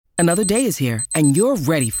Another day is here, and you're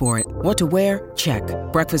ready for it. What to wear? Check.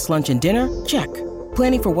 Breakfast, lunch, and dinner? Check.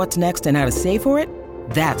 Planning for what's next and how to save for it?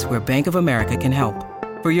 That's where Bank of America can help.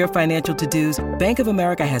 For your financial to-dos, Bank of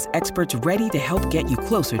America has experts ready to help get you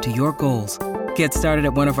closer to your goals. Get started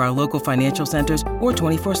at one of our local financial centers or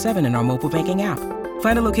 24/7 in our mobile banking app.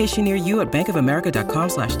 Find a location near you at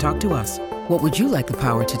bankofamerica.com/talktous. What would you like the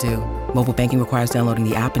power to do? Mobile banking requires downloading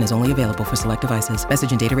the app and is only available for select devices. Message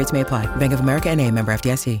and data rates may apply. Bank of America N.A., member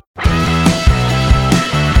FDIC.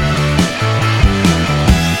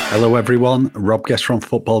 Hello everyone, Rob Guest from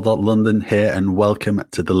Football.London here, and welcome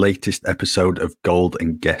to the latest episode of Gold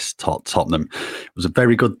and Guest Talk Tottenham. It was a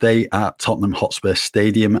very good day at Tottenham Hotspur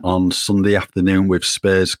Stadium on Sunday afternoon, with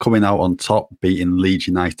Spurs coming out on top, beating Leeds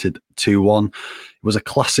United 2-1. It was a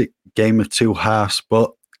classic game of two halves,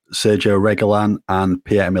 but Sergio Reguilón and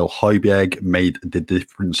Pierre-Emile Højbjerg made the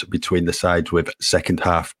difference between the sides with second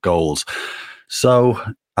half goals. So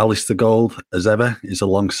Alistair Gold, as ever, is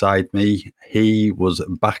alongside me. He was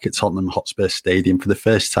back at Tottenham Hotspur Stadium for the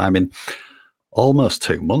first time in almost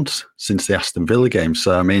 2 months since the Aston Villa game.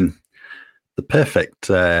 So, I mean, the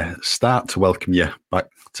perfect start to welcome you back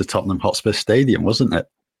to Tottenham Hotspur Stadium, wasn't it?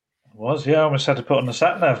 It was, yeah. I almost had to put on the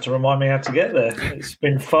sat-nav to remind me how to get there. It's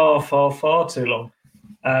been far, far, far too long.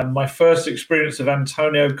 My first experience of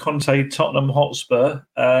Antonio Conte Tottenham Hotspur,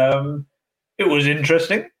 it was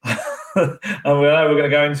interesting. And we know we're going to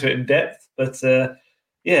go into it in depth, but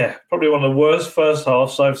yeah, probably one of the worst first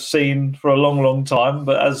halves I've seen for a long, long time.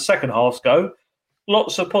 But as second halves go,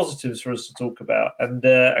 lots of positives for us to talk about.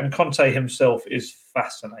 And Conte himself is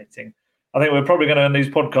fascinating. I think we're probably going to, in these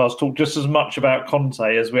podcasts, talk just as much about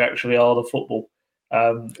Conte as we actually are the football,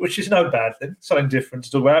 which is no bad thing. Something different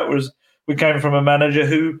to talk about, whereas we came from a manager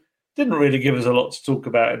who didn't really give us a lot to talk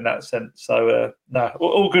about in that sense. So, no,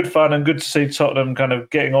 all good fun and good to see Tottenham kind of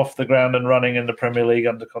getting off the ground and running in the Premier League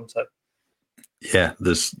under Conte. Yeah,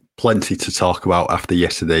 there's plenty to talk about after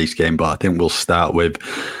yesterday's game, but I think we'll start with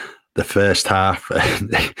the first half.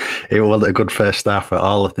 It wasn't a good first half at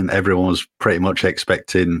all. I think everyone was pretty much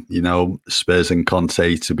expecting, Spurs and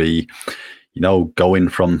Conte to be, going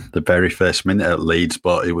from the very first minute at Leeds,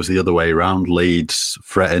 but it was the other way around. Leeds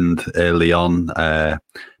threatened early on. I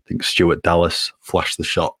think Stuart Dallas flashed the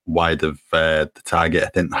shot wide of the target. I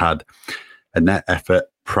think had a net effort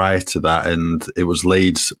prior to that, and it was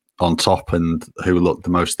Leeds on top and who looked the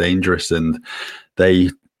most dangerous, and they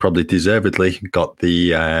probably deservedly got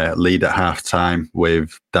the lead at half-time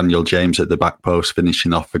with Daniel James at the back post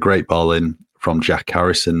finishing off a great ball in from Jack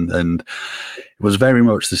Harrison. And it was very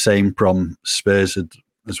much the same from Spurs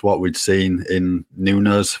as what we'd seen in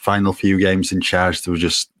Nuno's final few games in charge. There was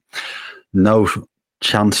just no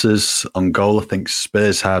chances on goal. I think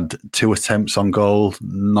Spurs had 2 attempts on goal,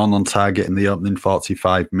 none on target in the opening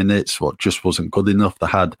 45 minutes, what just wasn't good enough. They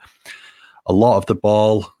had a lot of the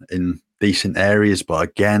ball in decent areas, but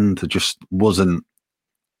again, there just wasn't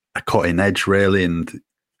a cutting edge really. And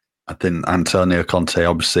I think Antonio Conte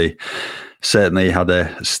obviously certainly had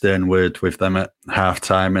a stern word with them at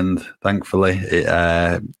half-time, and thankfully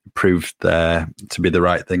it proved to be the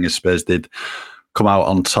right thing as Spurs did come out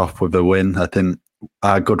on top with a win. I think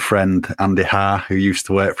our good friend Andy Ha, who used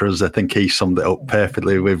to work for us, I think he summed it up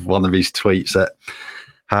perfectly with one of his tweets at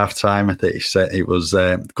half-time. I think he said it was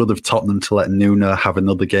good of Tottenham to let Nuno have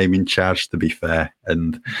another game in charge, to be fair.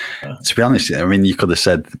 And to be honest, I mean, you could have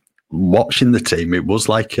said, watching the team, it was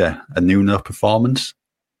like a Nuno performance.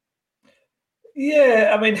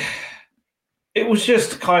 Yeah, I mean, it was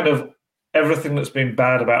just kind of everything that's been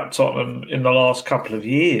bad about Tottenham in the last couple of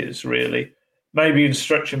years, really. Maybe in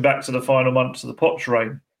stretching back to the final months of the Poch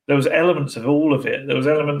reign, there was elements of all of it. There was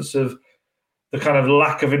elements of the kind of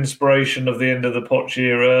lack of inspiration of the end of the Poch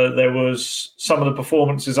era. There was some of the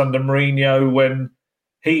performances under Mourinho when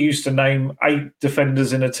he used to name 8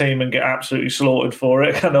 defenders in a team and get absolutely slaughtered for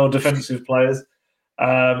it, or defensive players.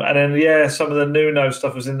 And then, yeah, some of the Nuno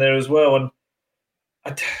stuff was in there as well. And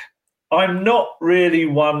I'm not really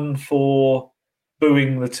one for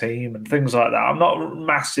booing the team and things like that. I'm not a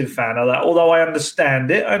massive fan of that, although I understand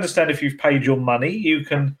it. I understand if you've paid your money, you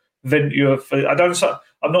can vent your...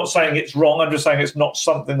 I'm not saying it's wrong. I'm just saying it's not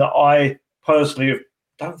something that I personally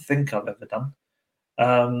don't think I've ever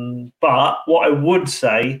done. But what I would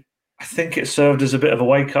say, I think it served as a bit of a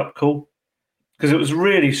wake-up call, because it was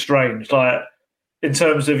really strange. Like, in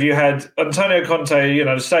terms of, you had Antonio Conte,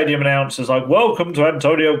 the stadium announcers like, "Welcome to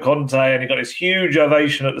Antonio Conte," and he got this huge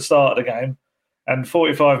ovation at the start of the game. And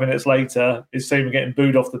 45 minutes later, his team were getting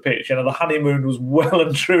booed off the pitch. The honeymoon was well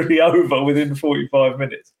and truly over within 45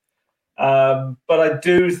 minutes. But I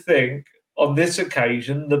do think on this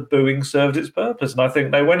occasion, the booing served its purpose. And I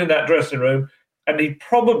think they went in that dressing room and he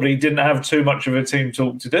probably didn't have too much of a team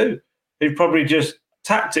talk to do. He probably just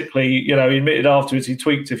tactically, he admitted afterwards he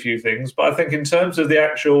tweaked a few things. But I think in terms of the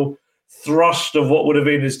actual thrust of what would have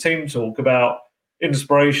been his team talk about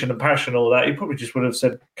inspiration and passion, all that, he probably just would have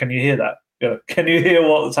said, "Can you hear that? Can you hear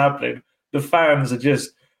what's happening? The fans are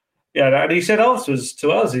just." And he said afterwards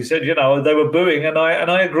to us, he said, they were booing, and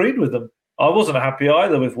I agreed with them. I wasn't happy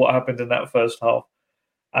either with what happened in that first half.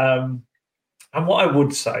 And what I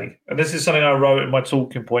would say, and this is something I wrote in my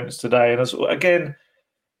talking points today, and again,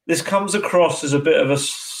 this comes across as a bit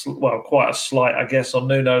of quite a slight, I guess, on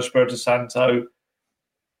Nuno Espirito Santo,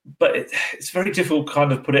 but it's very difficult to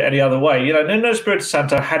kind of put it any other way. Nuno Espirito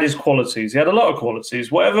Santo had his qualities. He had a lot of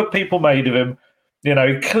qualities. Whatever people made of him,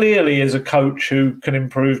 he clearly is a coach who can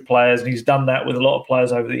improve players, and he's done that with a lot of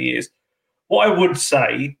players over the years. What I would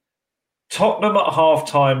say, Tottenham at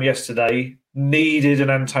half-time yesterday needed an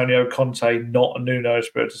Antonio Conte, not a Nuno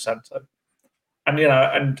Espirito Santo. And,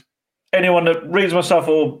 and anyone that reads my stuff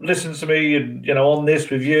or listens to me and, on this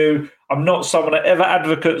with you, I'm not someone that ever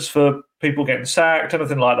advocates for people getting sacked,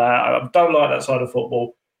 anything like that. I don't like that side of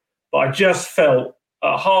football. But I just felt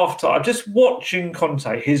at half-time, just watching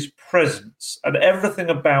Conte, his presence and everything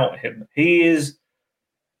about him, he's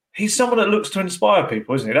someone that looks to inspire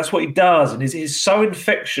people, isn't he? That's what he does. And he's so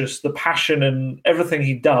infectious, the passion and everything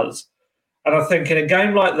he does. And I think in a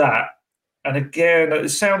game like that, and again, it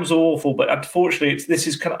sounds awful, but unfortunately,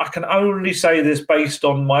 I can only say this based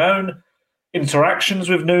on my own interactions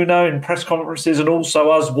with Nuno in press conferences and also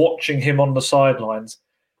us watching him on the sidelines.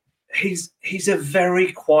 He's a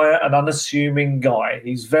very quiet and unassuming guy.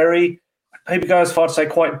 He's maybe go as far to say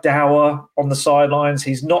quite dour on the sidelines.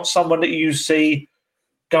 He's not someone that you see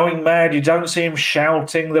going mad. You don't see him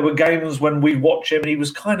shouting. There were games when we watch him and he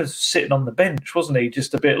was kind of sitting on the bench, wasn't he?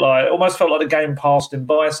 Just a bit almost felt like the game passed him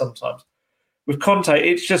by sometimes. With Conte,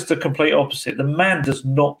 it's just the complete opposite. The man does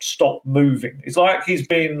not stop moving. It's like he's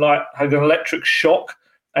been had an electric shock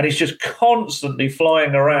and he's just constantly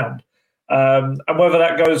flying around. And whether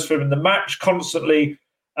that goes for him in the match, constantly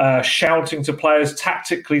shouting to players,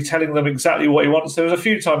 tactically telling them exactly what he wants. There was a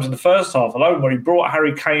few times in the first half alone where he brought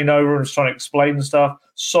Harry Kane over and was trying to explain stuff.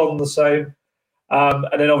 Son the same. And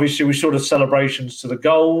then obviously we saw the celebrations to the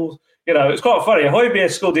goal. It's quite funny.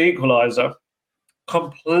 Højbjerg scored the equaliser.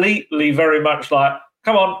 Completely very much like,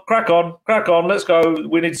 come on, crack on, let's go.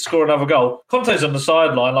 We need to score another goal. Conte's on the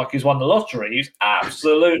sideline like he's won the lottery. He's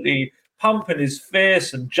absolutely pumping his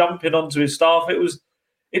fist and jumping onto his staff.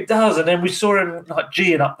 It does. And then we saw him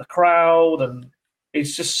geeing up the crowd, and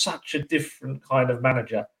it's just such a different kind of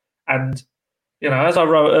manager. And, as I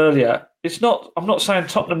wrote earlier, I'm not saying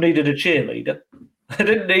Tottenham needed a cheerleader. They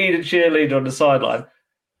didn't need a cheerleader on the sideline.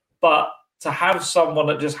 But to have someone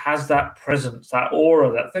that just has that presence, that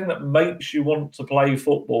aura, that thing that makes you want to play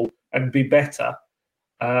football and be better,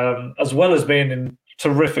 as well as being a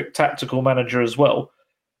terrific tactical manager as well,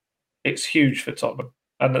 it's huge for Tottenham.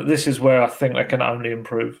 And this is where I think they can only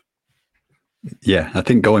improve. Yeah, I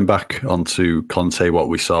think going back onto Conte, what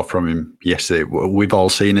we saw from him yesterday, we've all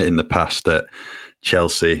seen it in the past at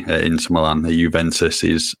Chelsea, at Inter Milan, at Juventus.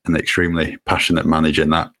 He's an extremely passionate manager,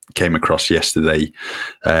 and that came across yesterday.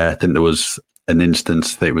 I think there was an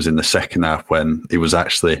instance that it was in the second half when he was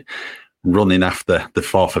actually running after the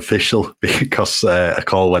fourth official because a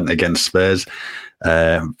call went against Spurs.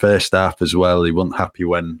 First half as well, he wasn't happy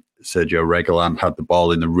when Sergio Reguilón had the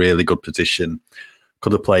ball in a really good position.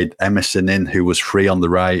 Could have played Emerson in, who was free on the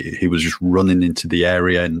right. He was just running into the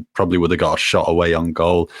area and probably would have got a shot away on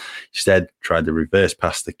goal. Instead, tried the reverse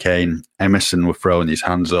pass to Kane. Emerson was throwing his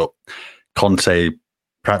hands up. Conte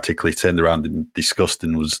practically turned around in disgust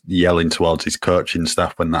and was yelling towards his coaching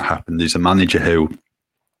staff when that happened. He's a manager who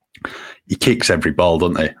he kicks every ball,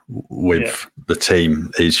 doesn't he, with the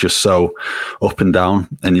team. He's just so up and down,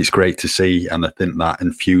 and it's great to see. And I think that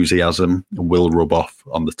enthusiasm will rub off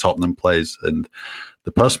on the Tottenham players. And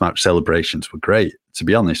the post-match celebrations were great, to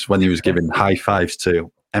be honest. When he was giving high fives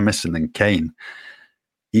to Emerson and Kane,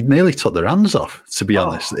 he nearly took their hands off, to be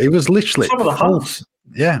honest. It was literally some of the hugs.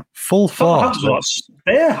 Yeah, full force.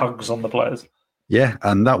 Their hugs on the players. Yeah,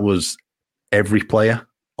 and that was every player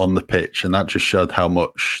on the pitch, and that just showed how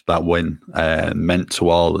much that win meant to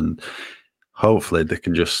all. And hopefully they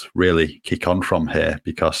can just really kick on from here,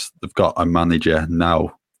 because they've got a manager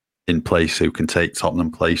now in place who can take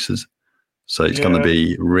Tottenham places. So it's going to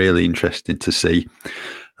be really interesting to see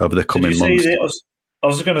over the coming months. I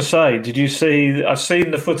was going to say, did you see? I've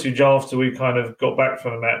seen the footage after we kind of got back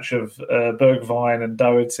from the match of Bergwijn and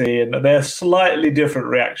Doherty, and they're slightly different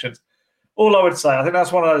reactions. All I would say, I think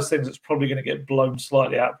that's one of those things that's probably going to get blown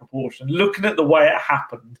slightly out of proportion. Looking at the way it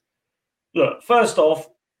happened, look, first off,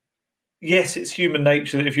 yes, it's human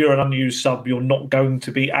nature that if you're an unused sub, you're not going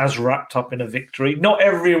to be as wrapped up in a victory. Not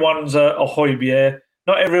everyone's a Højbjerg.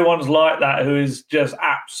 Not everyone's like that who is just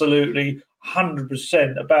absolutely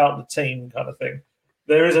 100% about the team kind of thing.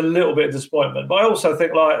 There is a little bit of disappointment. But I also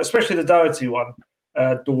think, like, especially the Doherty one,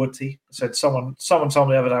 Doherty. I said someone told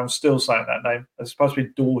me the other day, I'm still saying that name. It's supposed to be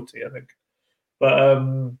Doherty, I think. But,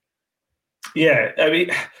 yeah, I mean,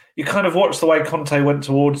 you kind of watched the way Conte went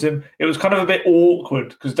towards him. It was kind of a bit awkward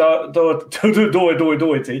because Doherty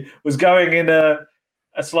was going in a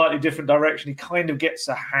slightly different direction. He kind of gets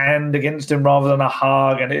a hand against him rather than a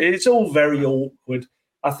hug, and it's all very awkward.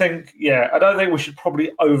 I think, I don't think we should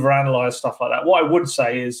probably overanalyze stuff like that. What I would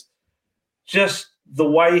say is just the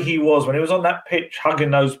way he was when he was on that pitch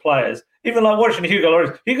hugging those players, even like watching Hugo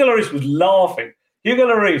Lloris. Hugo Lloris was laughing. Hugo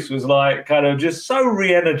Lloris was like kind of just so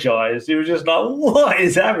re-energized. He was just like, what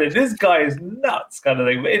is happening? This guy is nuts kind of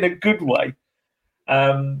thing, but in a good way.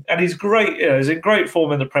 And he's great. He's in great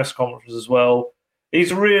form in the press conference as well.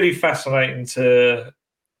 He's really fascinating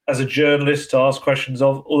as a journalist to ask questions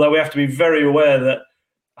of, although we have to be very aware that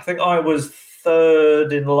I think I was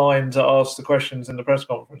third in line to ask the questions in the press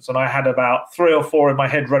conference, and I had about 3 or 4 in my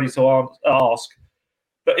head ready to ask.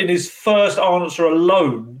 But in his first answer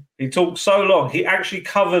alone, he talked so long, he actually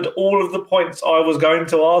covered all of the points I was going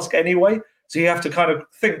to ask anyway. So you have to kind of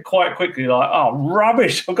think quite quickly, like, oh,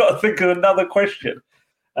 rubbish, I've got to think of another question.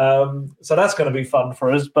 So that's going to be fun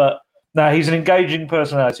for us. But no, he's an engaging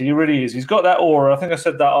personality. He really is. He's got that aura. I think I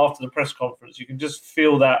said that after the press conference. You can just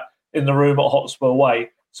feel that in the room at Hotspur Way.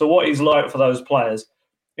 So what he's like for those players,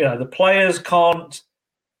 the players can't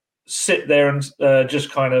sit there and just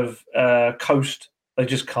kind of coast. They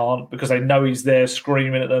just can't because they know he's there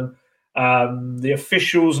screaming at them. The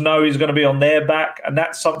officials know he's going to be on their back, and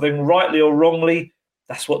that's something, rightly or wrongly,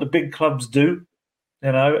 that's what the big clubs do,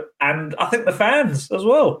 And I think the fans as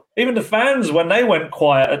well. Even the fans, when they went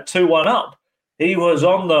quiet at 2-1 up, he was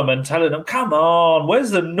on them and telling them, come on,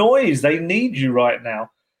 where's the noise? They need you right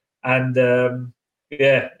now. And,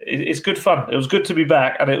 it's good fun. It was good to be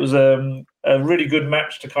back, and it was a really good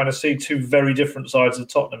match to kind of see two very different sides of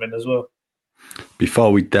Tottenham in as well.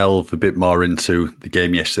 Before we delve a bit more into the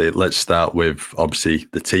game yesterday, let's start with, obviously,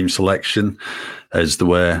 the team selection, as there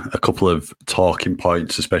were a couple of talking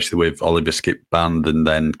points, especially with Oliver Skipp banned and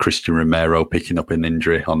then Christian Romero picking up an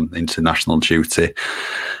injury on international duty.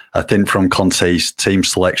 I think from Conte's team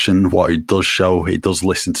selection, what he does show, he does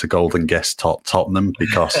listen to Golden Guest Tottenham,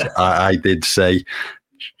 because I did say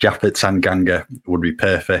Japhet Tanganga would be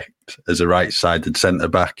perfect as a right-sided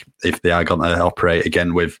centre-back if they are going to operate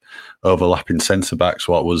again with overlapping centre-backs,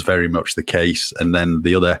 what was very much the case. And then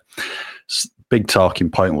the other big talking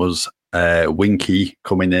point was Winky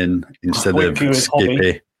coming in instead of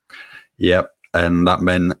Skippy. Yep, and that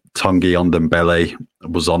meant Tanguy Ndombele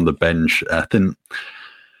was on the bench. I think,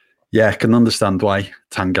 I can understand why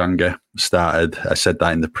Tanganga started. I said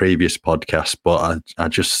that in the previous podcast, but I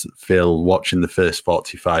just feel watching the first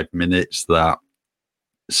 45 minutes that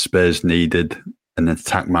Spurs needed an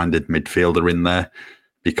attack-minded midfielder in there,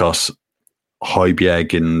 because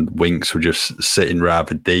Højbjerg and Winks were just sitting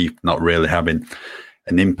rather deep, not really having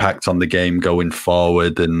an impact on the game going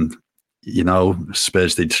forward. And,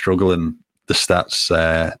 Spurs did struggle, and the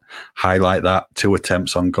stats highlight that. 2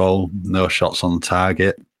 attempts on goal, no shots on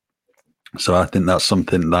target. So I think that's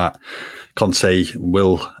something that Conte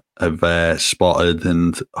will have spotted,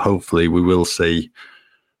 and hopefully we will see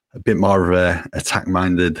a bit more of a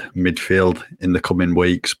attack-minded midfield in the coming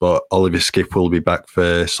weeks. But Oliver Skipp will be back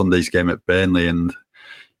for Sunday's game at Burnley, and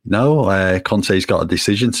Conte's got a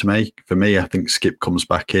decision to make. For me, I think Skipp comes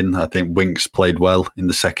back in. I think Winks played well in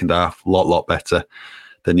the second half, a lot better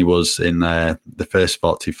than he was in the first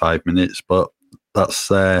 45 minutes. But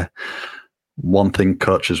that's one thing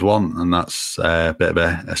coaches want, and that's a bit of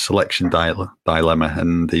a selection dilemma,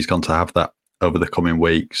 and he's going to have that over the coming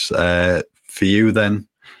weeks. For you then,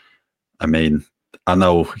 I mean, I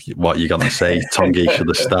know what you're going to say. Tanguy should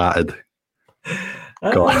have started.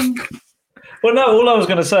 Go on. Well, no, all I was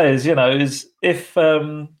going to say is, if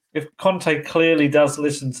Conte clearly does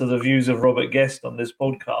listen to the views of Robert Guest on this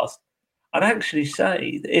podcast, I'd actually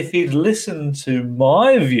say that if he'd listened to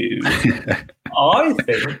my views, I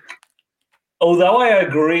think, although I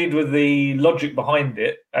agreed with the logic behind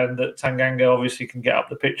it and that Tanganga obviously can get up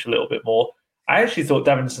the pitch a little bit more, I actually thought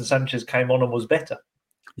Davinson Sanchez came on and was better.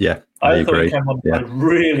 Yeah, I thought he came on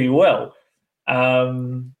really well.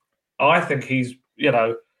 I think he's,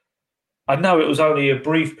 I know it was only a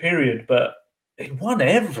brief period, but he won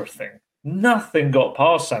everything. Nothing got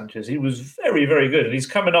past Sanchez. He was very, very good. And he's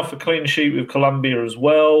coming off a clean sheet with Colombia as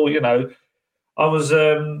well. I was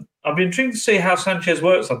I've been intrigued to see how Sanchez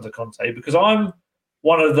works under Conte, because I'm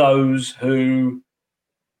one of those who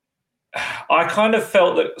I kind of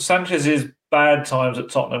felt that Sanchez's bad times at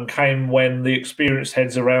Tottenham came when the experienced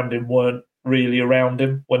heads around him weren't really around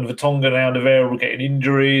him, when Vertonghen and Alderweireld were getting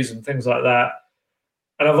injuries and things like that.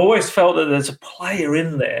 And I've always felt that there's a player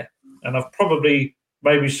in there, and I've probably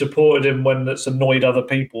maybe supported him when it's annoyed other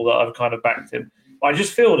people that I've kind of backed him. I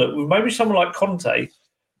just feel that with maybe someone like Conte,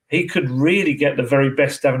 he could really get the very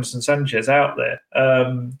best Davinson Sanchez out there.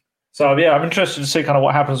 So, yeah, I'm interested to see kind of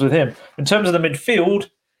what happens with him. In terms of the midfield,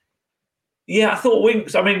 yeah, I thought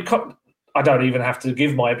Winks, I mean, I don't even have to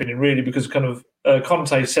give my opinion, really, because kind of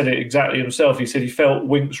Conte said it exactly himself. He said he felt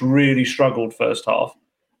Winks really struggled first half.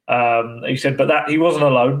 He said, but that he wasn't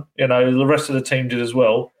alone. You know, the rest of the team did as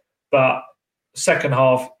well. But second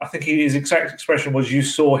half, I think his exact expression was, you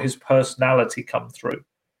saw his personality come through.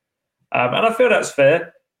 And I feel that's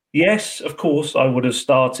fair. Yes, of course, I would have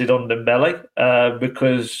started on Dembele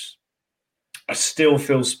because I still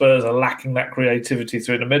feel Spurs are lacking that creativity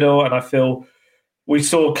through the middle. And I feel we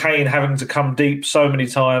saw Kane having to come deep so many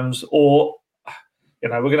times, or, you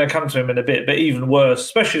know, we're going to come to him in a bit, but even worse,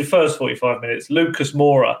 especially the first 45 minutes, Lucas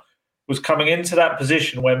Moura was coming into that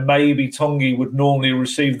position where maybe Tongi would normally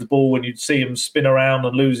receive the ball when you'd see him spin around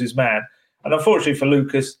and lose his man. And unfortunately for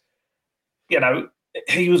Lucas, you know,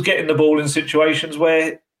 he was getting the ball in situations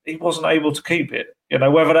where he wasn't able to keep it. You know,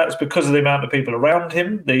 whether that's because of the amount of people around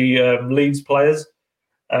him, the Leeds players,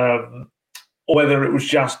 or whether it was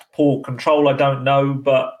just poor control, I don't know.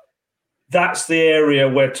 But that's the area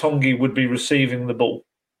where Tongi would be receiving the ball.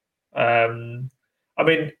 I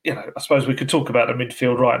mean, you know, I suppose we could talk about the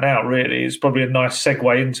midfield right now, really. It's probably a nice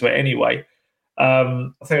segue into it anyway. I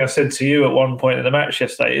think I said to you at one point in the match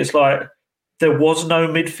yesterday, it's like there was no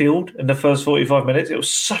midfield in the first 45 minutes. It was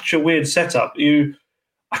such a weird setup.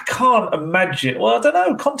 I can't imagine. Well, I don't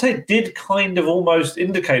know. Conte did kind of almost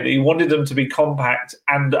indicate that he wanted them to be compact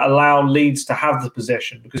and allow Leeds to have the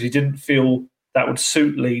possession because he didn't feel that would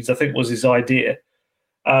suit Leeds, I think was his idea.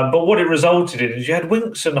 But what it resulted in is you had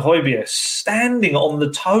Winks and Højbjerg standing on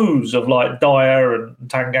the toes of like Dyer and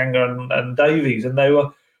Tanganga and Davies. And they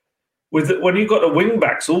were, when you got the wing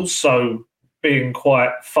backs also being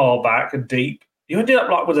quite far back and deep, you ended up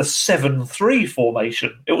like with a 7-3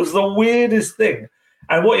 formation. It was the weirdest thing.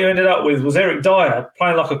 And what you ended up with was Eric Dyer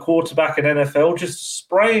playing like a quarterback in NFL, just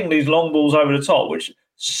spraying these long balls over the top, which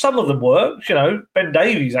some of them worked. You know, Ben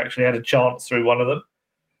Davies actually had a chance through one of them.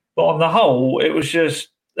 But on the whole, it was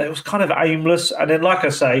kind of aimless. And then, like I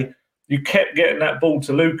say, you kept getting that ball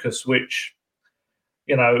to Lucas, which,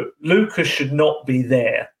 you know, Lucas should not be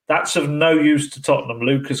there. That's of no use to Tottenham.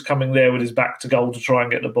 Lucas coming there with his back to goal to try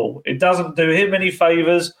and get the ball. It doesn't do him any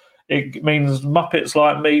favours. It means Muppets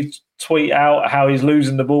like me tweet out how he's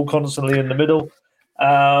losing the ball constantly in the middle.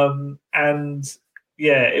 And,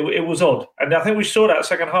 yeah, it was odd. And I think we saw that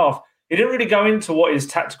second half. He didn't really go into what his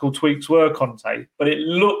tactical tweaks were, Conte, but it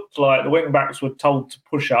looked like the wing-backs were told to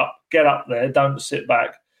push up, get up there, don't sit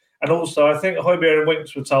back. And also, I think Højbjerg and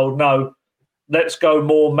Winks were told, no, let's go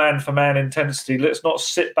more man-for-man intensity. Let's not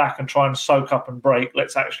sit back and try and soak up and break.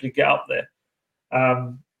 Let's actually get up there.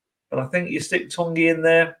 But I think you stick Tongi in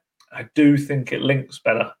there, I do think it links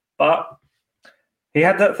better. But he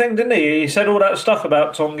had that thing, didn't he? He said all that stuff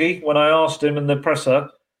about Tongi when I asked him in the presser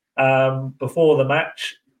before the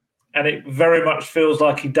match. And it very much feels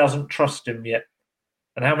like he doesn't trust him yet.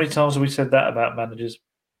 And how many times have we said that about managers?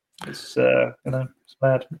 It's, it's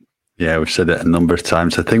mad. Yeah, we've said it a number of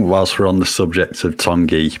times. I think whilst we're on the subject of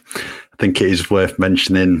Tongi, I think it is worth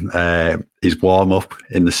mentioning his warm-up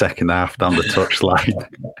in the second half down the touchline.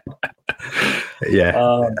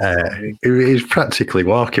 He was practically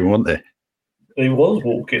walking, wasn't he? He was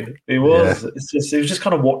walking. He was. Yeah. He was just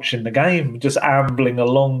kind of watching the game, just ambling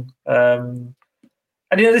along.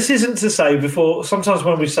 And, you know, this isn't to say before, sometimes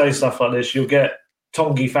when we say stuff like this, you'll get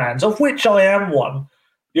Tongi fans, of which I am one.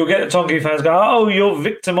 You'll get Tongi fans go, oh, you're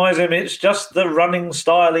victimising him. It's just the running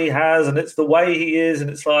style he has and it's the way he is. And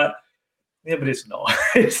it's like, yeah, but it's not.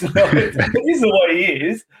 It's not. It is the way he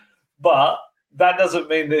is. But that doesn't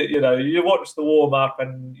mean that, you know, you watch the warm-up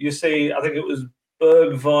and you see, I think it was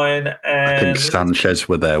Bergwijn and... I think Sanchez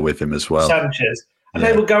were there with him as well. Sanchez. And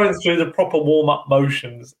they were going through the proper warm-up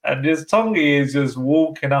motions. And just Tongi is just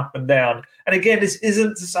walking up and down. And again, this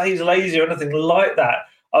isn't to say he's lazy or anything like that.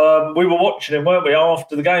 We were watching him, weren't we,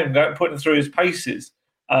 after the game, putting through his paces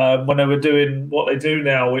when they were doing what they do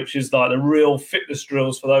now, which is like the real fitness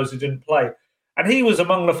drills for those who didn't play. And he was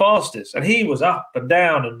among the fastest. And he was up and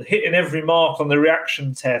down and hitting every mark on the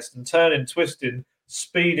reaction test and turning, twisting,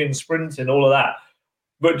 speeding, sprinting, all of that.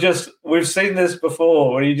 but just we've seen this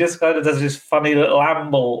before where he just kind of does this funny little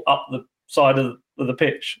amble up the side of the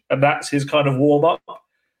pitch, and that's his kind of warm up.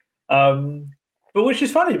 But which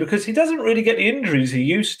is funny because he doesn't really get the injuries he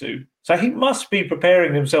used to, so he must be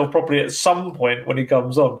preparing himself properly at some point when he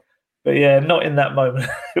comes on. But yeah, not in that moment.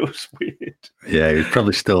 It was weird. Yeah, he's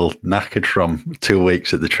probably still knackered from 2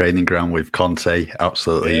 weeks at the training ground with Conte,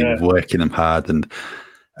 absolutely working him hard. And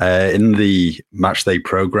in the matchday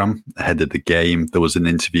programme ahead of the game, there was an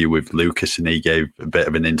interview with Lucas, and he gave a bit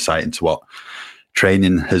of an insight into what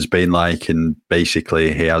training has been like. And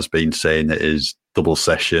basically, he has been saying it is double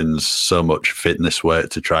sessions, so much fitness work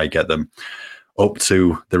to try and get them up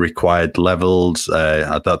to the required levels.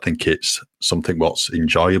 I don't think it's something what's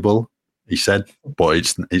enjoyable, he said, but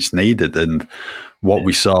it's needed. And what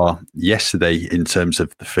we saw yesterday in terms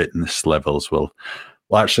of the fitness levels, well,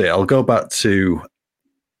 actually, I'll go back to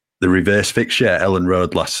the reverse fixture at Ellen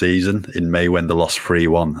Road last season in May when they lost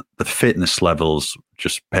 3-1. The fitness levels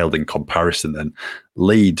just paled in comparison. Then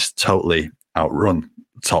Leeds totally outrun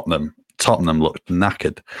Tottenham. Tottenham looked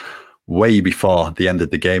knackered way before the end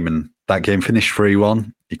of the game, and that game finished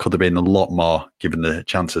 3-1. It could have been a lot more given the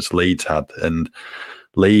chances Leeds had. And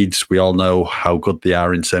Leeds, we all know how good they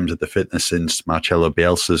are in terms of the fitness since Marcelo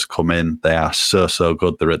Bielsa's come in. They are so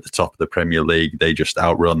good. They're at the top of the Premier League. They just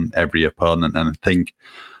outrun every opponent. And I think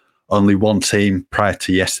only one team prior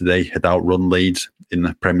to yesterday had outrun Leeds in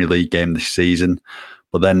the Premier League game this season.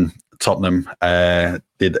 But then Tottenham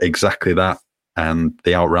did exactly that, and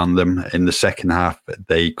they outran them. In the second half,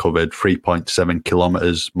 they covered 3.7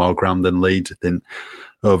 kilometres more ground than Leeds. I think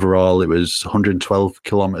overall it was 112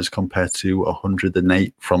 kilometres compared to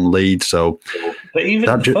 108 from Leeds. So, but even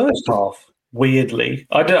in the first half, weirdly,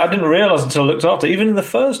 I didn't realise until I looked after, even in the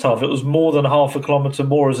first half, it was more than half a kilometre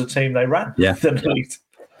more as a team they ran than Leeds.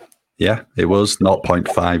 Yeah, it was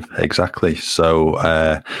 0.5 exactly. So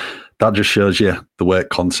that just shows you the work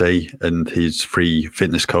Conte and his 3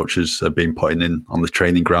 fitness coaches have been putting in on the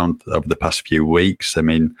training ground over the past few weeks. I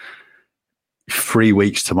mean, 3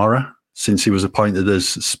 weeks tomorrow since he was appointed as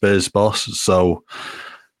Spurs boss. So,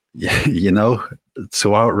 you know,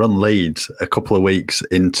 to outrun Leeds a couple of weeks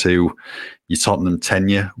into your Tottenham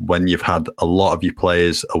tenure, when you've had a lot of your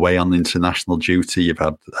players away on international duty, you've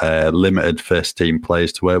had limited first team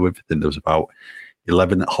players to work with. I think there was about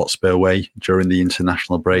 11 at Hotspur Way during the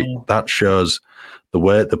international break. That shows the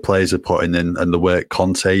work the players are putting in and the work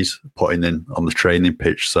Conte's putting in on the training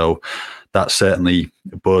pitch. So that certainly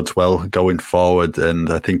bodes well going forward. And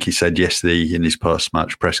I think he said yesterday in his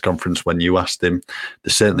post-match press conference, when you asked him,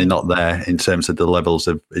 they're certainly not there in terms of the levels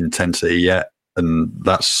of intensity yet. And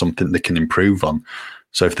that's something they can improve on.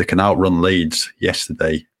 So if they can outrun Leeds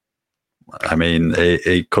yesterday, I mean,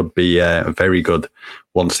 it could be very good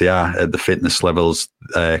once they are at the fitness levels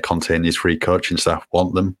Conte and his 3 coaching staff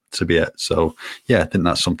want them to be at. So, yeah, I think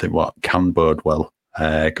that's something what can bode well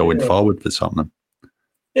going forward for Tottenham.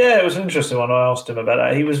 Yeah, it was an interesting one. I asked him about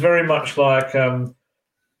that. He was very much like,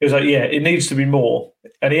 he was like, yeah, it needs to be more.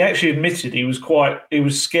 And he actually admitted he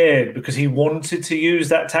was scared because he wanted to use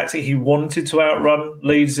that tactic. He wanted to outrun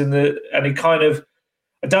Leeds and he kind of,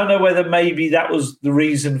 I don't know whether maybe that was the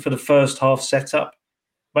reason for the first half setup.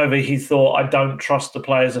 Maybe he thought, I don't trust the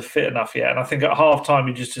players are fit enough yet. And I think at half time,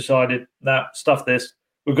 he just decided, nah, stuff this.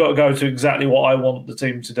 We've got to go to exactly what I want the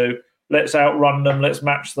team to do. Let's outrun them. Let's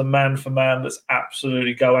match them man for man. Let's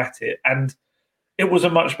absolutely go at it. And it was a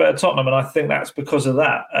much better Tottenham. And I think that's because of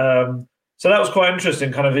that. So that was quite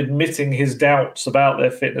interesting, kind of admitting his doubts about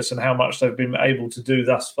their fitness and how much they've been able to do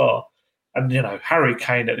thus far. And, you know, Harry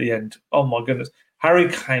Kane at the end. Oh, my goodness.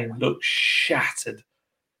 Harry Kane looked shattered.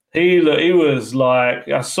 He was like,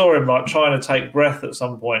 I saw him like trying to take breath at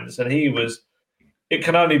some points, and it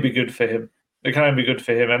can only be good for him. It can only be good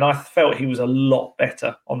for him. And I felt he was a lot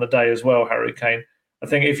better on the day as well, Harry Kane. I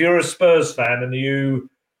think if you're a Spurs fan and you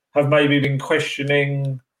have maybe been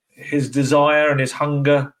questioning his desire and his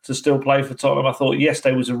hunger to still play for Tottenham, I thought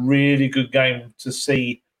yesterday was a really good game to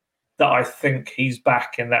see that I think he's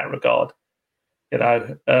back in that regard. You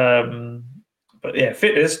know, but yeah,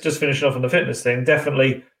 fitness, just finishing off on the fitness thing,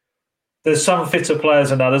 definitely there's some fitter players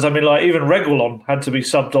than others. I mean, like even Reguilon had to be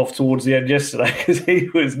subbed off towards the end yesterday because he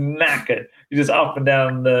was knackered. He just up and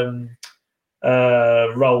down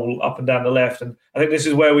roll, up and down the left. And I think this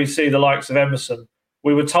is where we see the likes of Emerson.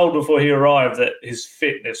 We were told before he arrived that his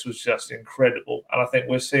fitness was just incredible. And I think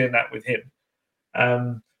we're seeing that with him.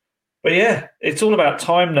 But yeah, it's all about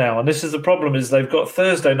time now. And this is the problem, is they've got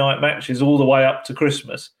Thursday night matches all the way up to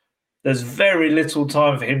Christmas. There's very little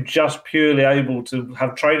time for him just purely able to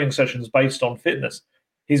have training sessions based on fitness.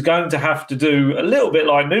 He's going to have to do a little bit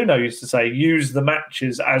like Nuno used to say, use the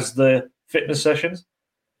matches as the fitness sessions.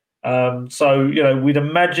 So, we'd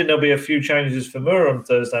imagine there'll be a few changes for Moura on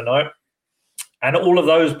Thursday night. And all of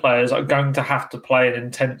those players are going to have to play an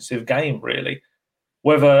intensive game, really.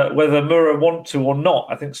 Whether Moura want to or not,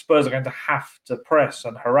 I think Spurs are going to have to press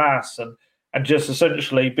and harass and just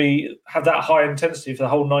essentially have that high intensity for the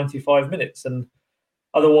whole 95 minutes. And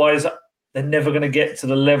otherwise, they're never going to get to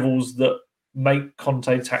the levels that make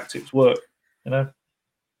Conte tactics work,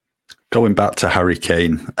 Going back to Harry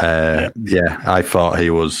Kane, I thought he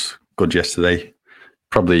was good yesterday.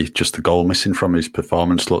 Probably just a goal missing from his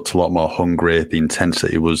performance. Looked a lot more hungry. The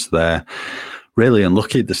intensity was there. Really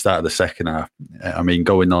unlucky at the start of the second half. I mean,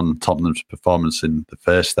 going on Tottenham's performance in the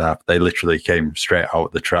first half, they literally came straight out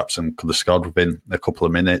of the traps and could have scored within a couple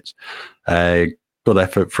of minutes. Good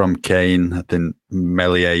effort from Kane. I think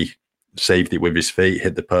Meslier saved it with his feet,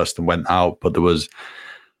 hit the post and went out. But there was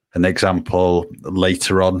an example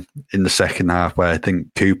later on in the second half where I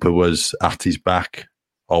think Cooper was at his back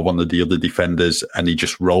or one of the other defenders and he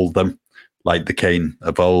just rolled them like the Kane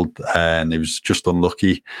of old. And he was just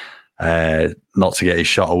unlucky not to get his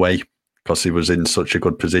shot away because he was in such a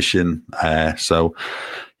good position. It's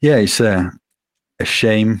a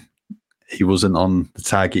shame he wasn't on the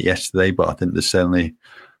target yesterday, but I think there's certainly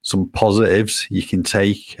some positives you can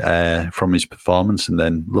take from his performance. And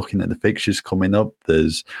then looking at the fixtures coming up,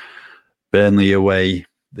 there's Burnley away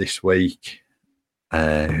this week.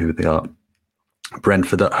 Who they are?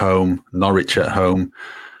 Brentford at home, Norwich at home,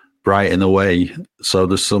 Brighton away. So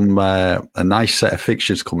there's some a nice set of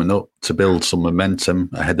fixtures coming up to build some momentum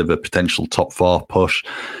ahead of a potential top four push.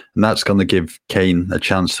 And that's going to give Kane a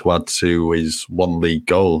chance to add to his one league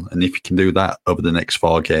goal. And if he can do that over the next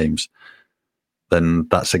 4 games, then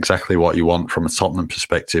that's exactly what you want from a Tottenham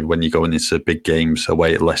perspective when you're going into big games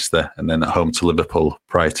away at Leicester and then at home to Liverpool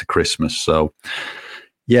prior to Christmas. So,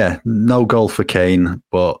 no goal for Kane,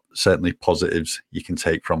 but certainly positives you can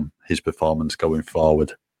take from his performance going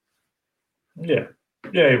forward. Yeah,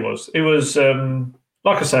 he was. It was,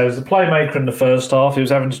 like I say, he was the playmaker in the first half. He was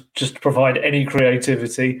having to just provide any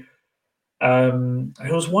creativity.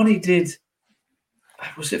 It was one he did.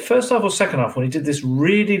 Was it first half or second half when he did this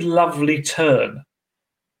really lovely turn?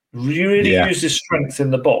 Really used his strength in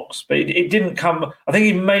the box, but it didn't come. I think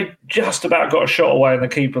he just about got a shot away and the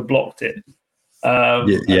keeper blocked it.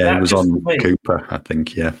 It was on Cooper, I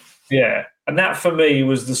think, Yeah, and that for me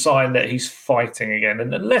was the sign that he's fighting again.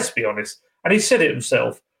 And let's be honest, and he said it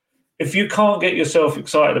himself, if you can't get yourself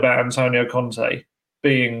excited about Antonio Conte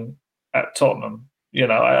being at Tottenham,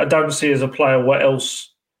 I don't see as a player what else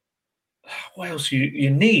you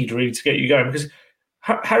need really to get you going, because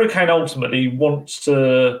Harry Kane ultimately wants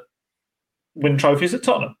to win trophies at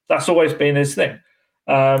Tottenham. That's always been his thing.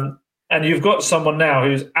 And you've got someone now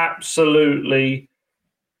who's absolutely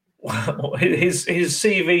his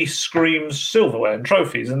CV screams silverware and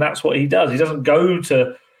trophies, and that's what he does. He doesn't go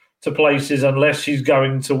to places unless he's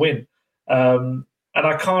going to win. And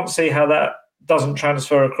I can't see how that doesn't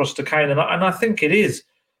transfer across to Kane, and I think it is.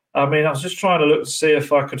 I mean, I was just trying to look to see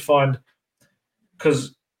if I could find,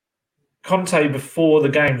 because Conte before the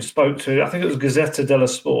game spoke to, I think it was Gazzetta dello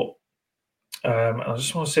Sport. I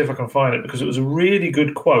just want to see if I can find it, because it was a really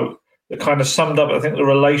good quote that kind of summed up, I think, the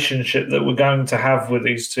relationship that we're going to have with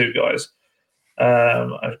these two guys.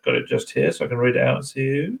 I've got it just here, so I can read it out to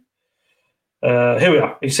you. Here we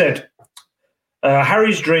are. He said,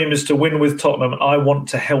 Harry's dream is to win with Tottenham, and I want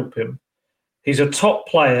to help him. He's a top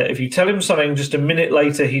player. If you tell him something, just a minute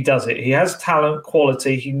later, he does it. He has talent,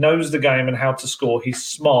 quality. He knows the game and how to score. He's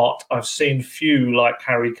smart. I've seen few like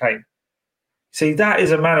Harry Kane. See, that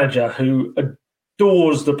is a manager who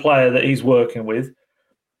adores the player that he's working with.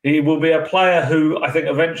 He will be a player who I think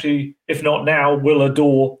eventually, if not now, will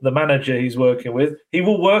adore the manager he's working with. He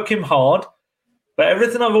will work him hard. But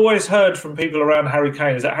everything I've always heard from people around Harry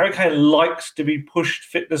Kane is that Harry Kane likes to be pushed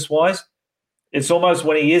fitness-wise. It's almost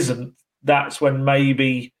when he isn't, that's when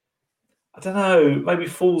maybe, I don't know, maybe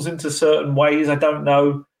falls into certain ways. I don't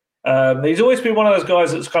know. He's always been one of those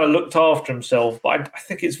guys that's kind of looked after himself. But I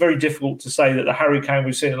think it's very difficult to say that the Harry Kane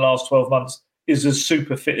we've seen in the last 12 months is as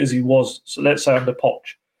super fit as he was, so let's say under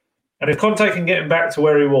Poch. And if Conte can get him back to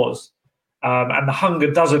where he was, and the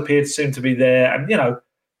hunger does appear to seem to be there, and,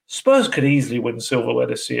 Spurs could easily win silverware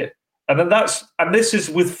this year. And this is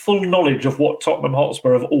with full knowledge of what Tottenham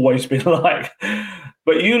Hotspur have always been like.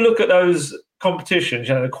 But you look at those competitions,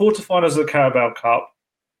 the quarterfinals of the Carabao Cup,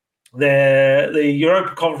 the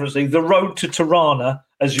Europa Conference League, the road to Tirana,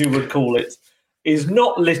 as you would call it, is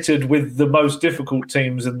not littered with the most difficult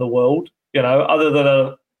teams in the world, other than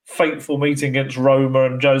a fateful meeting against Roma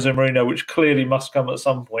and Jose Mourinho, which clearly must come at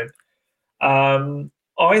some point.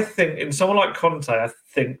 I think in someone like Conte, I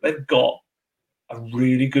think they've got a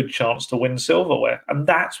really good chance to win silverware. And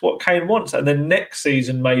that's what Kane wants. And then next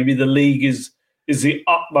season, maybe the league is the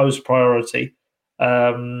utmost priority.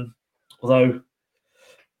 Although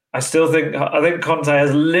I think Conte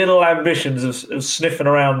has little ambitions of sniffing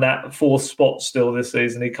around that fourth spot still this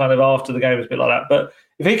season. He kind of, after the game, was a bit like that. But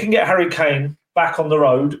if he can get Harry Kane back on the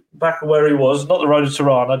road, back where he was, not the road to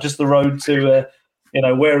Tirana, just the road to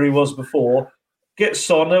where he was before, get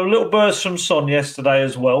Son. There were little bursts from Son yesterday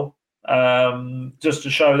as well, just to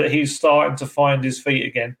show that he's starting to find his feet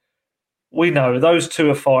again. We know those two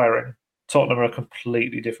are firing. Tottenham are a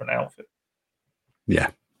completely different outfit. Yeah.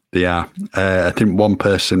 They are. I think one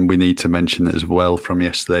person we need to mention as well from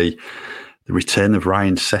yesterday, the return of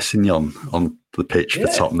Ryan Sessegnon on the pitch for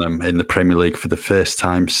Tottenham in the Premier League for the first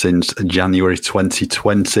time since January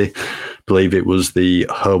 2020. I believe it was the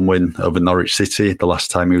home win over Norwich City, the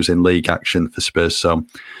last time he was in league action for Spurs. So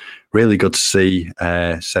really good to see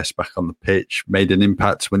Sess back on the pitch. Made an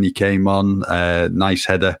impact when he came on. Nice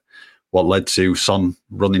header. What led to Son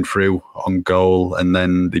running through on goal, and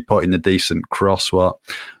then they put in a decent cross, what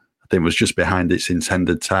I think was just behind its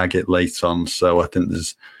intended target late on. So I think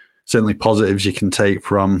there's certainly positives you can take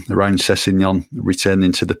from Ryan Sessegnon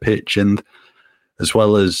returning to the pitch, and as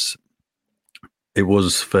well as it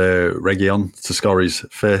was for Reguilon to score his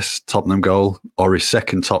first Tottenham goal, or his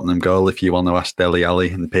second Tottenham goal, if you want to ask Dele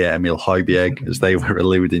Alli and Pierre-Emile Højbjerg, as they were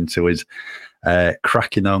alluding to his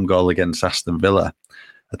cracking own goal against Aston Villa.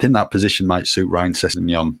 I think that position might suit Ryan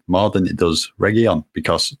Sessegnon more than it does Reguilon,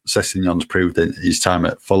 because Sessegnon's proved in his time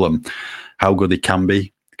at Fulham how good he can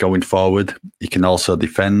be going forward. He can also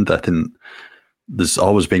defend. I think there's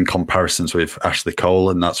always been comparisons with Ashley Cole,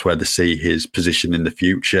 and that's where they see his position in the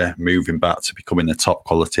future, moving back to becoming a top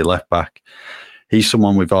quality left back. He's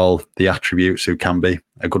someone with all the attributes who can be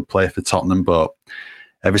a good player for Tottenham, but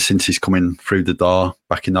ever since he's coming through the door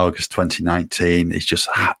back in August 2019, he's just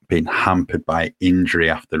been hampered by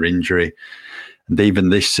injury after injury. And even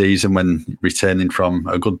this season, when returning from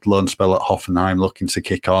a good loan spell at Hoffenheim, looking to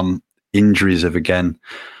kick on, injuries have again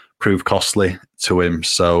proved costly to him.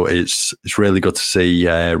 So it's really good to see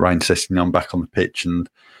Ryan Sessegnon back on the pitch, and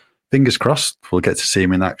fingers crossed we'll get to see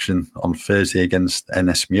him in action on Thursday against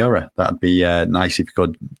NS Miura. That'd be nice if he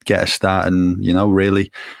could get a start and,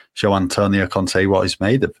 really show Antonio Conte what he's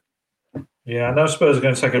made of. Yeah, I know Spurs are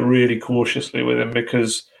going to take it really cautiously with him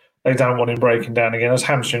because they don't want him breaking down again. Those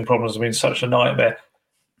hamstring problems have been such a nightmare.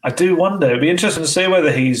 I do wonder, it'd be interesting to see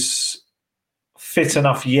whether he's fit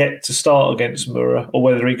enough yet to start against Mura or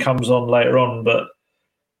whether he comes on later on. But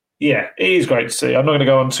yeah, it is great to see. I'm not going to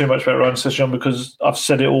go on too much about Ryan Sessegnon because I've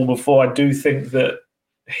said it all before. I do think that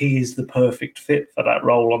he is the perfect fit for that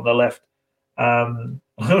role on the left.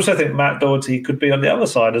 I also think Matt Doherty could be on the other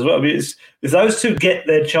side as well. I mean, if those two get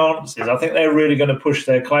their chances, I think they're really going to push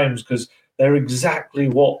their claims because they're exactly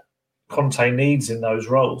what Conte needs in those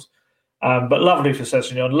roles. But lovely for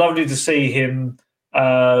Sessegnon. Lovely to see him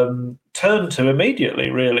turn to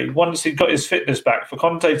immediately, really. Once he got his fitness back, for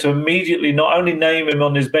Conte to immediately not only name him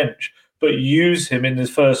on his bench, but use him in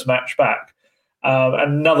his first match back.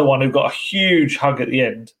 Another one who got a huge hug at the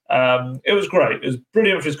end. It was great. It was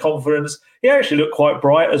brilliant for his confidence. He actually looked quite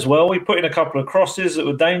bright as well. He put in a couple of crosses that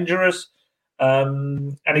were dangerous.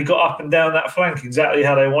 And he got up and down that flank exactly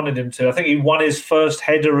how they wanted him to. I think he won his first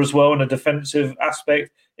header as well in a defensive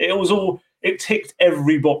aspect. It ticked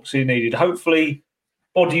every box he needed. Hopefully,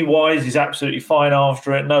 body-wise, he's absolutely fine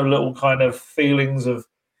after it. No little kind of feelings of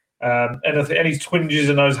anything, any twinges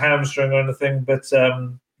in those hamstring or anything. But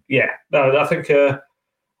I think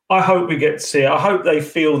I hope we get to see it. I hope they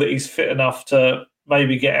feel that he's fit enough to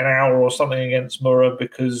maybe get an hour or something against Mura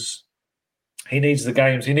because he needs the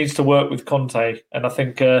games. He needs to work with Conte. And I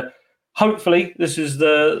think hopefully this is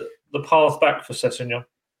the path back for Sessegnon.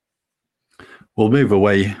 We'll move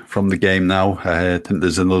away from the game now. I think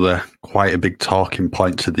there's another quite a big talking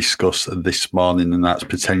point to discuss this morning, and that's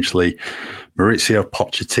potentially Mauricio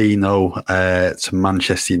Pochettino to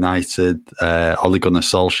Manchester United. Ole Gunnar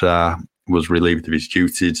Solskjaer was relieved of his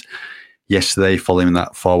duties yesterday following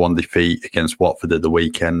that 4-1 defeat against Watford at the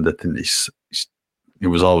weekend. I think it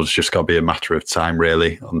was always just got to be a matter of time,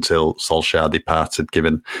 really, until Solskjaer departed,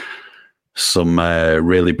 given some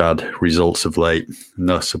really bad results of late,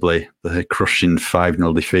 notably the crushing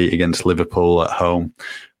 5-0 defeat against Liverpool at home,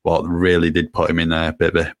 what really did put him in a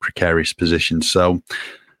bit of a precarious position. So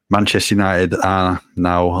Manchester United are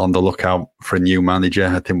now on the lookout for a new manager.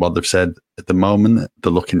 I think what they've said at the moment,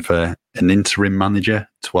 they're looking for an interim manager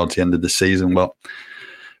towards the end of the season. Well,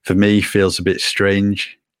 for me, feels a bit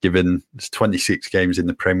strange, given there's 26 games in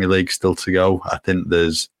the Premier League still to go. I think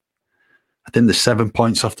there's 7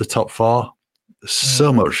 points off the top four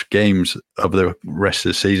so much games over the rest of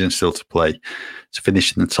the season still to play to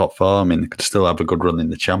finish in the top four. I mean, they could still have a good run in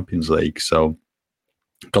the Champions League. So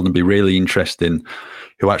going to be really interesting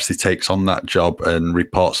who actually takes on that job. And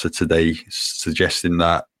reports are today suggesting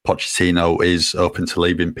that Pochettino is open to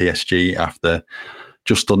leaving PSG after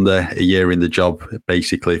just under a year in the job,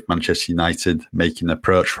 basically Manchester United making an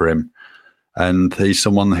approach for him. And he's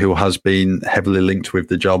someone who has been heavily linked with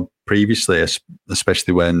the job previously,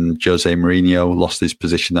 especially when Jose Mourinho lost his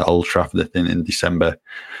position at Old Trafford, I think, in December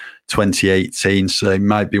 2018. So it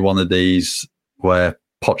might be one of these where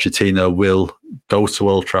Pochettino will go to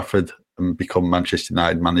Old Trafford and become Manchester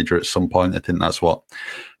United manager at some point. I think that's what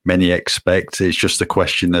many expect. It's just a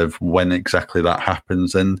question of when exactly that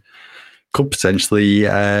happens, and could potentially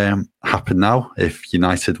happen now if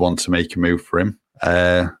United want to make a move for him.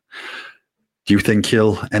 Do you think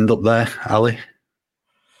he'll end up there, Ali?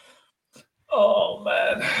 Oh,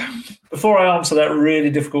 man. Before I answer that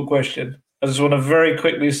really difficult question, I just want to very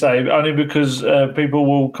quickly say, only because people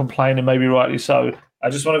will complain, and maybe rightly so,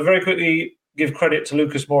 I just want to very quickly give credit to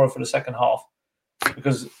Lucas Moura for the second half.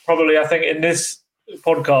 Because probably, I think, in this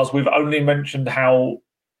podcast, we've only mentioned how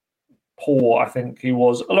poor I think he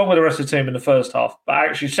was, along with the rest of the team in the first half. But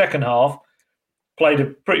actually, second half, played a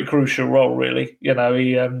pretty crucial role, really. You know,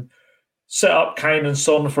 he set up Kane and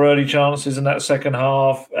Son for early chances in that second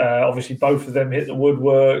half. Obviously, both of them hit the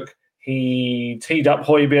woodwork. He teed up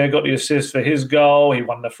Højbjerg, got the assist for his goal. He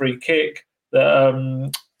won the free kick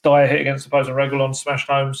that Dyer hit against the post and Reguilon smashed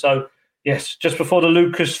home. So, yes, just before the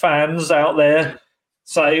Lucas fans out there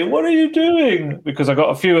say, what are you doing? Because I got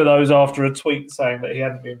a few of those after a tweet saying that he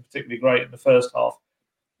hadn't been particularly great in the first half.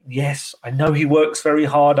 Yes, I know he works very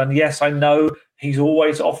hard. And yes, I know he's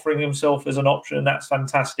always offering himself as an option. And that's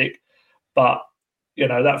fantastic. But, you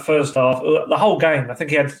know, that first half, the whole game, I think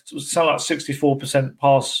he had something like 64%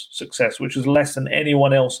 pass success, which was less than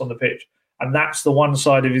anyone else on the pitch. And that's the one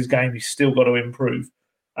side of his game he's still got to improve.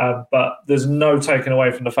 But there's no taking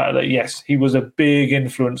away from the fact that, yes, he was a big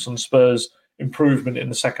influence on Spurs' improvement in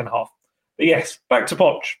the second half. But yes, back to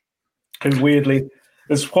Poch, who weirdly,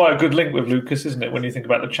 there's quite a good link with Lucas, isn't it, when you think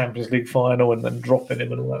about the Champions League final and then dropping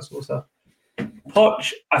him and all that sort of stuff.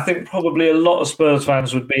 Poch, I think probably a lot of Spurs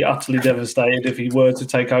fans would be utterly devastated if he were to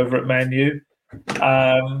take over at Man U.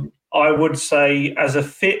 I would say as a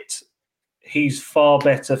fit, he's far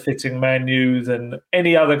better fitting Man U than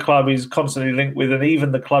any other club he's constantly linked with, and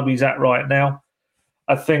even the club he's at right now.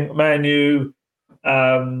 I think Man U,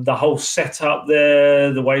 the whole setup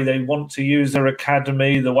there, the way they want to use their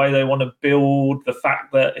academy, the way they want to build, the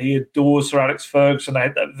fact that he adores Sir Alex Ferguson, they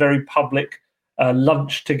had that very public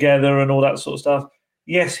lunch together and all that sort of stuff.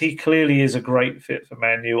 Yes, he clearly is a great fit for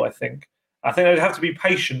Man U, I think. I think they'd have to be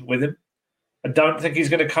patient with him. I don't think he's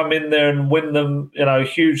going to come in there and win them, you know,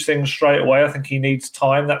 huge things straight away. I think he needs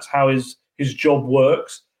time. That's how his job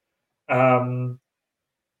works. Yeah,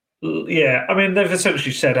 I mean, they've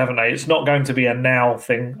essentially said, haven't they? It's not going to be a now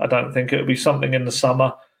thing. I don't think it'll be something in the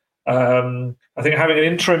summer. I think having an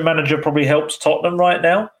interim manager probably helps Tottenham right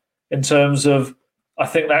now in terms of, I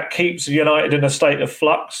think that keeps United in a state of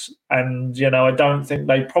flux. And, you know, I don't think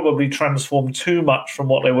they probably transformed too much from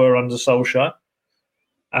what they were under Solskjaer.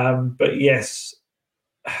 But yes,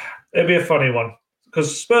 it'd be a funny one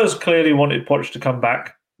because Spurs clearly wanted Poch to come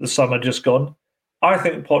back the summer just gone. I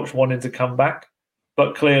think Poch wanted to come back,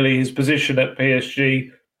 but clearly his position at PSG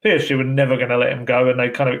were never going to let him go, and they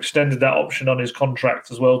kind of extended that option on his contract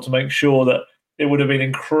as well to make sure that it would have been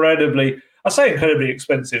incredibly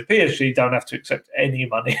expensive. PSG don't have to accept any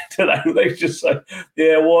money. They just say,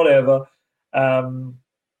 yeah, whatever. And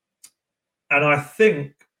I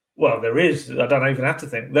think, well, there is, I don't even have to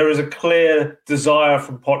think, there is a clear desire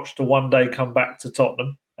from Poch to one day come back to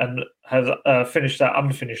Tottenham and have finished that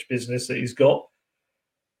unfinished business that he's got.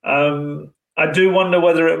 I do wonder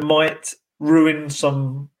whether it might ruin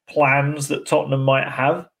some plans that Tottenham might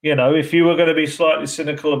have. You know, if you were going to be slightly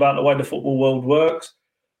cynical about the way the football world works,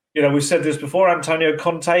 you know, we said this before, Antonio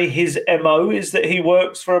Conte, his MO is that he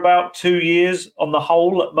works for about 2 years on the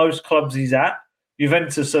whole at most clubs he's at.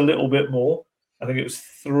 Juventus a little bit more. I think it was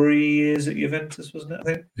 3 years at Juventus, wasn't it? I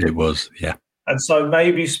think it was, yeah. And so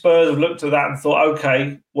maybe Spurs have looked at that and thought,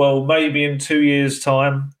 okay, well, maybe in 2 years'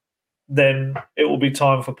 time, then it will be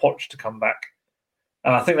time for Poch to come back.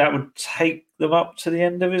 And I think that would take them up to the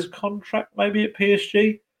end of his contract, maybe at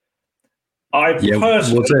PSG.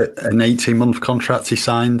 Was it an 18-month contract he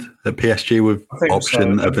signed at PSG with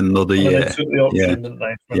option of another year? They took the option, didn't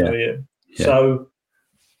they, for another year? Yeah. So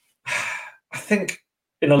I think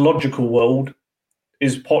in a logical world,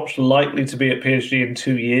 is Poch likely to be at PSG in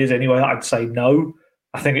 2 years anyway? I'd say no.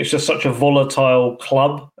 I think it's just such a volatile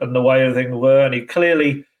club and the way everything were. And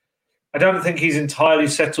I don't think he's entirely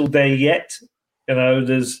settled there yet.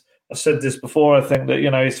 I said this before, I think that,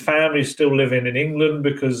 his family's still living in England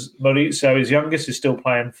because Maurizio, his youngest, is still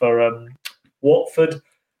playing for Watford.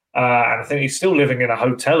 And I think he's still living in a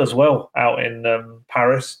hotel as well out in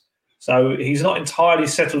Paris. So he's not entirely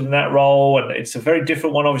settled in that role. And it's a very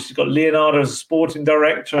different one. Obviously, he's got Leonardo as a sporting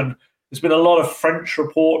director. And there's been a lot of French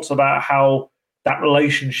reports about how that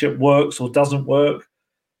relationship works or doesn't work.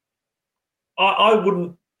 I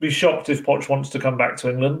wouldn't be shocked if Poch wants to come back to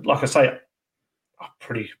England. Like I say, I'm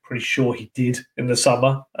pretty sure he did in the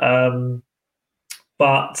summer.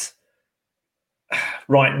 But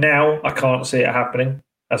right now, I can't see it happening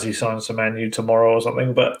as he signs to Man U tomorrow or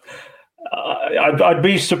something. But I'd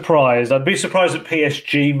be surprised. I'd be surprised at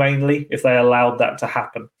PSG mainly if they allowed that to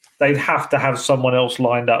happen. They'd have to have someone else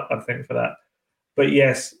lined up, I think, for that. But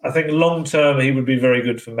yes, I think long term he would be very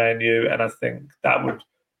good for Man U, and I think that would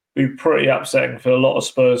be pretty upsetting for a lot of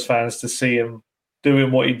Spurs fans to see him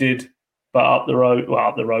doing what he did, but up the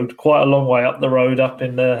road, quite a long way up the road, up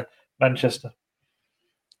in Manchester.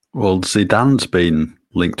 Well, Zidane's been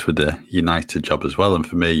linked with the United job as well, and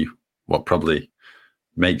for me, what probably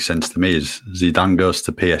makes sense to me is Zidane goes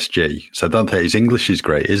to PSG. So I don't think his English is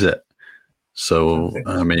great, is it? So,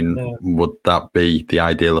 would that be the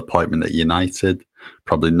ideal appointment at United?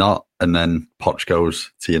 Probably not. And then Poch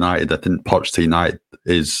goes to United. I think Poch to United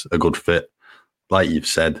is a good fit. Like you've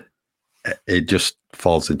said, it just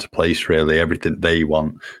falls into place, really, everything they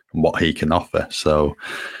want and what he can offer. So,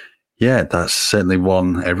 yeah, that's certainly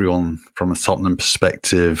one everyone from a Tottenham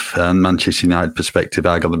perspective and Manchester United perspective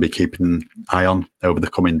are going to be keeping an eye on over the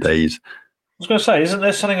coming days. I was going to say, isn't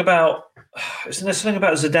there something about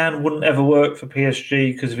Zidane wouldn't ever work for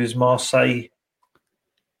PSG because of his Marseille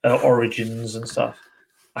origins and stuff?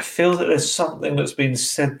 I feel that there's something that's been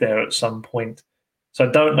said there at some point. So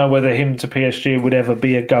I don't know whether him to PSG would ever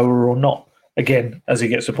be a goer or not. Again, as he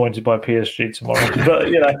gets appointed by PSG tomorrow.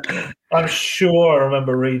 But, I'm sure I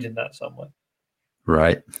remember reading that somewhere.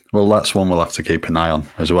 Right. Well, that's one we'll have to keep an eye on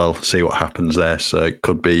as well, see what happens there. So it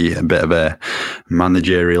could be a bit of a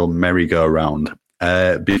managerial merry-go-round.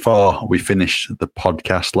 Before we finish the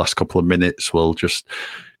podcast, last couple of minutes, we'll just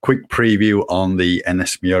quick preview on the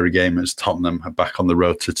NS Miura game as Tottenham are back on the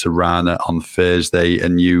road to Tirana on Thursday,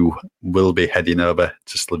 and you will be heading over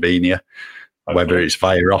to Slovenia. Okay. Whether it's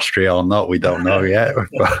via Austria or not, we don't know yet,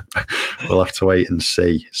 but we'll have to wait and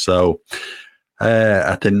see. So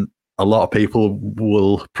I think a lot of people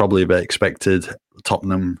will probably have expected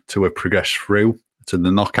Tottenham to have progressed through to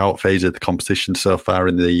the knockout phase of the competition so far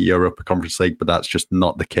in the Europa Conference League, but that's just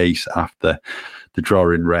not the case after the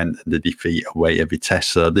draw in Rennes and the defeat away at Vitesse.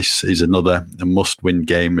 So this is another must-win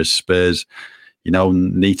game as Spurs,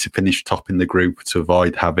 need to finish top in the group to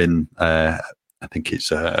avoid having, I think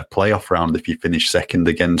it's a playoff round if you finish second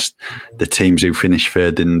against the teams who finish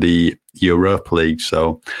third in the Europa League.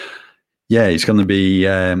 So, yeah, it's going to be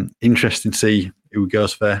interesting to see who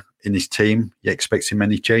goes for in his team. You expecting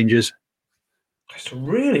many changes? It's a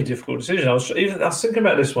really difficult decision. I was thinking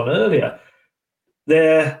about this one earlier.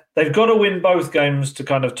 They've got to win both games to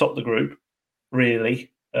kind of top the group,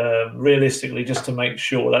 really, realistically, just to make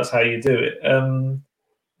sure that's how you do it.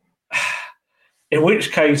 In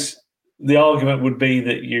which case, the argument would be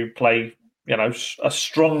that you play, a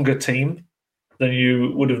stronger team than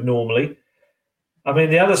you would have normally. I mean,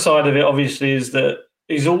 the other side of it, obviously, is that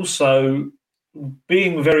he's also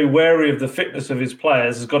being very wary of the fitness of his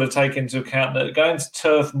players. Has got to take into account that going to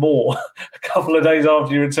Turf Moor a couple of days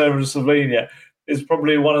after you return from Slovenia is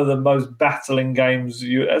probably one of the most battling games,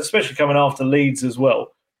 especially coming after Leeds as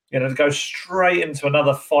well. To go straight into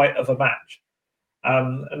another fight of a match.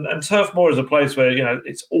 And Turf Moor is a place where,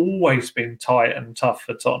 it's always been tight and tough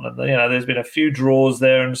for Tottenham. There's been a few draws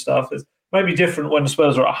there and stuff. It's maybe different when the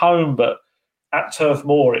Spurs are at home, but at Turf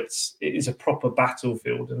Moor, it is a proper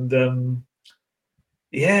battlefield. And,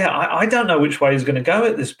 I don't know which way he's going to go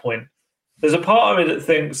at this point. There's a part of me that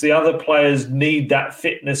thinks the other players need that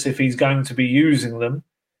fitness if he's going to be using them.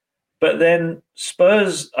 But then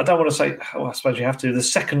Spurs, I don't want to say, I suppose you have to, the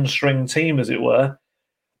second string team, as it were,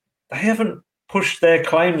 they haven't pushed their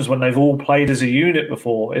claims when they've all played as a unit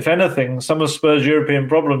before. If anything, some of Spurs' European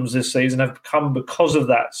problems this season have come because of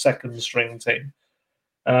that second string team,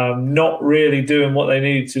 not really doing what they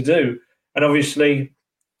need to do. And obviously,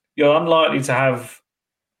 you're unlikely to have,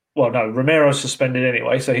 Romero's suspended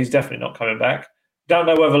anyway, so he's definitely not coming back. Don't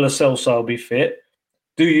know whether Lo Celso will be fit.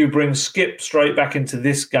 Do you bring Skip straight back into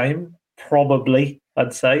this game? Probably,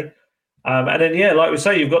 I'd say. And then, like we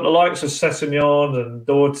say, you've got the likes of Sessegnon and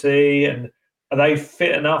Doherty and Are they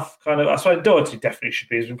fit enough? I suppose Doherty definitely should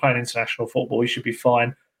be. He's been playing international football. He should be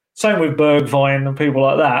fine. Same with Bergwijn and people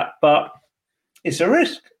like that. But it's a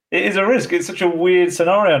risk. It is a risk. It's such a weird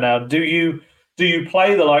scenario now. Do you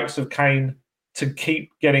play the likes of Kane to keep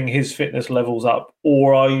getting his fitness levels up,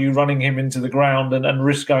 or are you running him into the ground and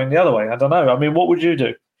risk going the other way? I don't know. I mean, what would you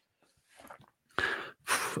do?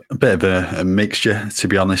 A bit of a mixture, to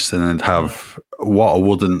be honest, and I'd have what I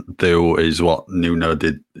wouldn't do is what Nuno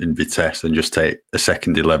did in Vitesse and just take a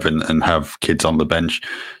second 11 and have kids on the bench. I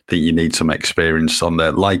think you need some experience on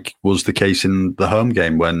there, like was the case in the home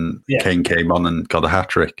game when Kane came on and got a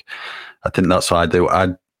hat-trick. I think that's what I do.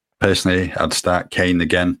 I'd start Kane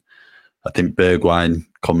again. I think Bergwijn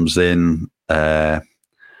comes in.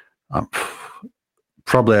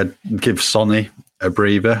 Probably I'd give Sonny a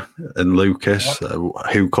breather and Lucas,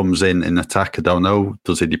 who comes in attack. I don't know.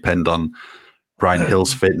 Does it depend on Bryan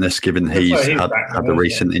Gil's fitness, given he's had a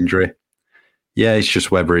recent injury? Yeah, it's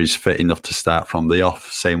just whether he's fit enough to start from the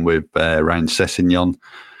off. Same with Ryan Sessegnon.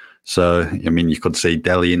 So, I mean, you could see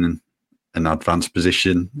Dele in an advanced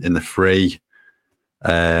position in the free.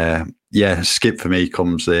 Skip for me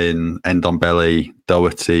comes in, Ndombele,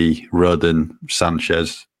 Doherty, Rodon,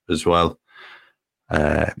 Sanchez as well.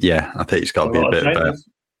 I think it's got to be a bit of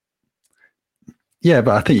but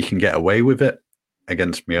I think you can get away with it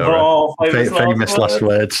against Miura. Oh, famous last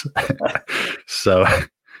words. So,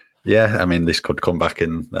 I mean, this could come back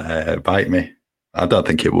and bite me. I don't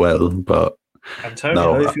think it will, but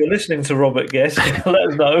Antonio, if you're listening to Robert Guest, let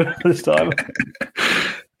us know this time.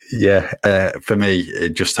 For me,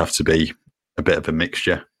 it just have to be a bit of a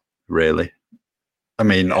mixture, really. I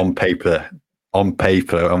mean, on paper,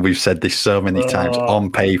 and we've said this so many times, on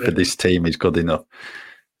paper, this team is good enough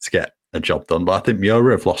to get a job done. But I think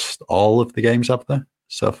Miura have lost all of the games, have they,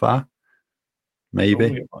 so far?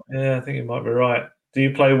 Maybe. I think you might be right. Do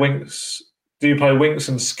you play Winks? Do you play Winks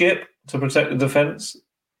and Skip to protect the defence,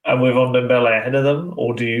 and with Ndombele ahead of them,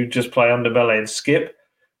 or do you just play Ndombele and Skip,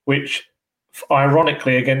 which,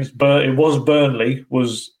 ironically, against Burnley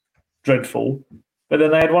was dreadful. But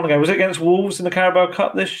then they had one game. Was it against Wolves in the Carabao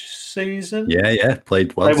Cup this season? Yeah,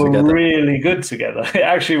 played well together. They were really good together. It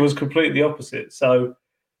actually was completely opposite. So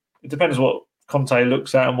it depends what Conte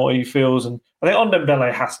looks at and what he feels. And I think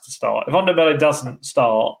Ndombele has to start. If Ndombele doesn't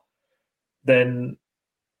start, then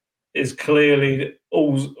it's clearly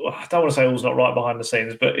I don't want to say all's not right behind the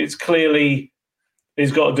scenes, but it's clearly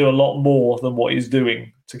he's got to do a lot more than what he's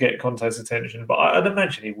doing to get Conte's attention. But I'd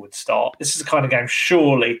imagine he would start. This is the kind of game,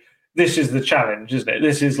 surely. This is the challenge, isn't it?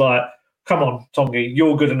 This is like, come on, Tongi,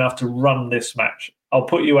 you're good enough to run this match. I'll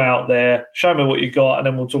put you out there, show me what you got, and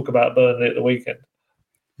then we'll talk about Burnley at the weekend.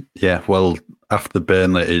 Yeah, well, after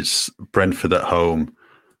Burnley, it's Brentford at home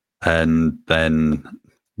and then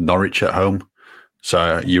Norwich at home.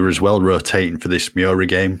 So you're as well rotating for this Miura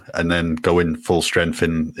game and then going full strength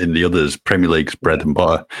in the others. Premier League's bread and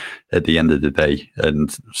butter at the end of the day,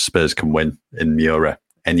 and Spurs can win in Miura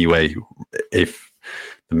anyway if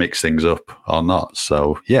mix things up or not.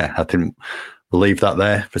 So I think we'll leave that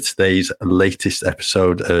there for today's latest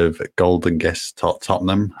episode of Golden Guest Talk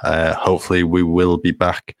Tottenham. Hopefully we will be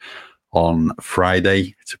back on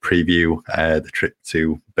Friday to preview the trip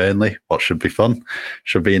to Burnley. What should be fun,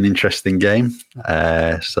 should be an interesting game.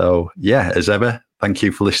 As ever, thank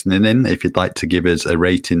you for listening in. If you'd like to give us a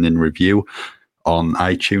rating and review on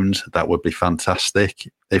iTunes, that would be fantastic.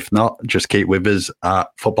 If not, just keep with us at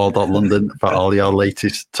football.london for all your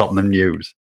latest Tottenham news.